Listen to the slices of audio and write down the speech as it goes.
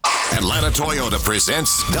Atlanta Toyota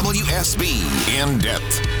presents WSB In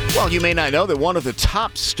Depth. Well, you may not know that one of the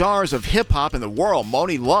top stars of hip-hop in the world,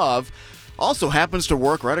 Monie Love, also happens to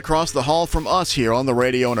work right across the hall from us here on the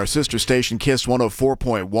radio on our sister station, KISS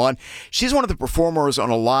 104.1. She's one of the performers on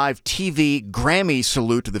a live TV Grammy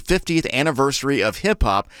salute to the 50th anniversary of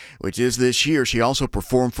hip-hop, which is this year. She also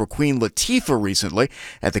performed for Queen Latifah recently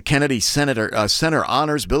at the Kennedy Center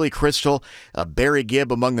Honors. Billy Crystal, Barry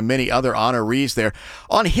Gibb, among the many other honorees there.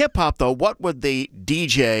 On hip-hop, though, what would the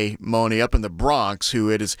DJ, Monie, up in the Bronx, who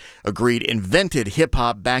it is agreed invented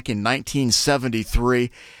hip-hop back in 1973,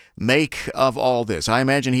 make of all this? I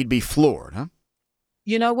imagine he'd be floored, huh?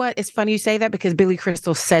 You know what? It's funny you say that because Billy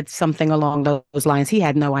Crystal said something along those lines. He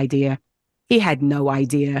had no idea. He had no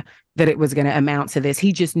idea that it was going to amount to this.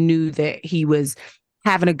 He just knew that he was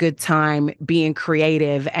having a good time, being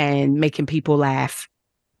creative and making people laugh,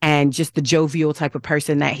 and just the jovial type of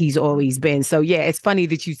person that he's always been. So, yeah, it's funny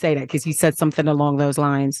that you say that because he said something along those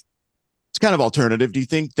lines. It's kind of alternative. Do you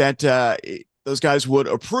think that those guys would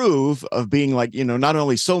approve of being like, not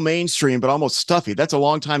only so mainstream, but almost stuffy? That's a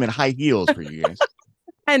long time in high heels for you guys.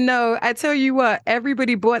 I know. I tell you what,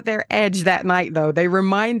 everybody bought their edge that night, though. They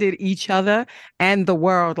reminded each other and the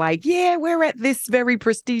world, like, yeah, we're at this very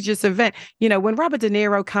prestigious event. When Robert De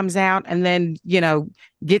Niro comes out and then,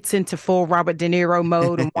 gets into full Robert De Niro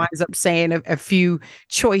mode and winds up saying a few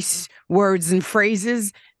choice words and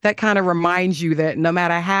phrases, that kind of reminds you that no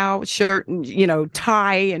matter how shirt and,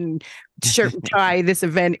 tie and shirt and tie this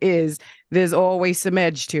event is, there's always some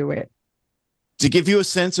edge to it. To give you a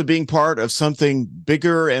sense of being part of something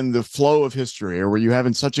bigger and the flow of history, or were you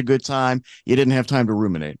having such a good time you didn't have time to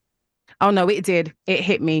ruminate? Oh, no, it did. It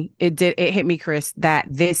hit me. It did. It hit me, Chris, that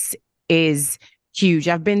this is huge.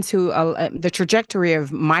 I've been to the trajectory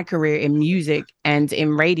of my career in music and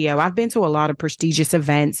in radio. I've been to a lot of prestigious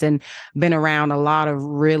events and been around a lot of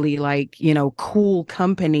really cool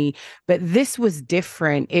company, but this was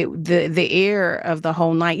different. The air of the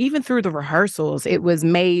whole night, even through the rehearsals, it was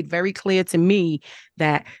made very clear to me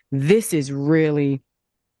that this is really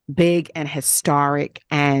big and historic,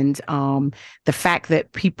 and the fact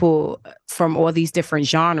that people from all these different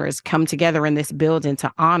genres come together in this building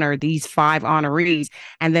to honor these 5 honorees,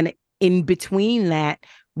 and then in between that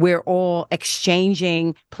we're all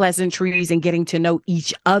exchanging pleasantries and getting to know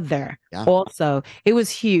each other. Yeah. Also, it was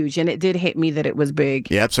huge, and it did hit me that it was big.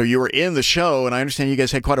 Yep. So you were in the show, and I understand you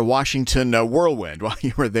guys had quite a Washington whirlwind while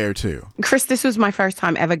you were there too. Chris, this was my first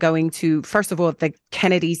time ever going to, first of all, the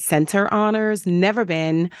Kennedy Center Honors. Never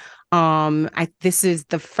been. This is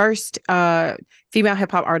the first female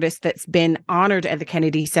hip hop artist that's been honored at the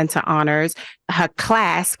Kennedy Center Honors. Her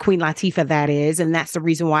class, Queen Latifah, that is, and that's the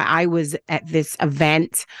reason why I was at this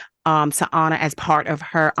event to honor as part of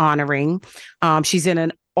her honoring. She's in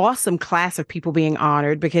an awesome class of people being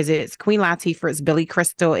honored because it's Queen Latifah, it's Billy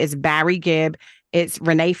Crystal, it's Barry Gibb, it's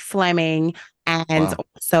Renee Fleming, and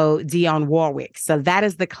also Dionne Warwick. So that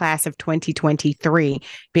is the class of 2023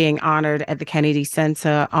 being honored at the Kennedy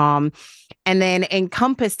Center. And then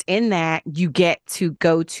encompassed in that, you get to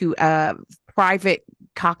go to a private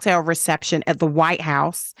cocktail reception at the White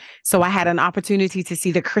House. So I had an opportunity to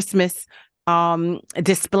see the Christmas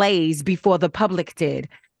displays before the public did.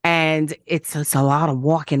 And it's a lot of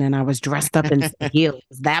walking, and I was dressed up in heels.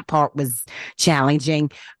 That part was challenging,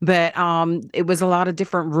 but it was a lot of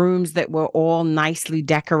different rooms that were all nicely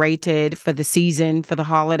decorated for the season, for the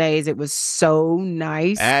holidays. It was so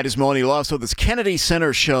nice. That is Monie Love. So this Kennedy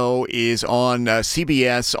Center show is on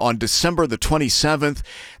CBS on December the 27th.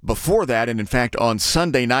 Before that, and in fact on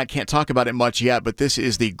Sunday night, can't talk about it much yet, but this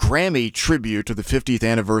is the Grammy tribute to the 50th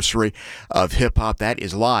anniversary of hip-hop. That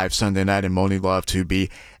is live Sunday night, and Monie Love to be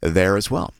there as well.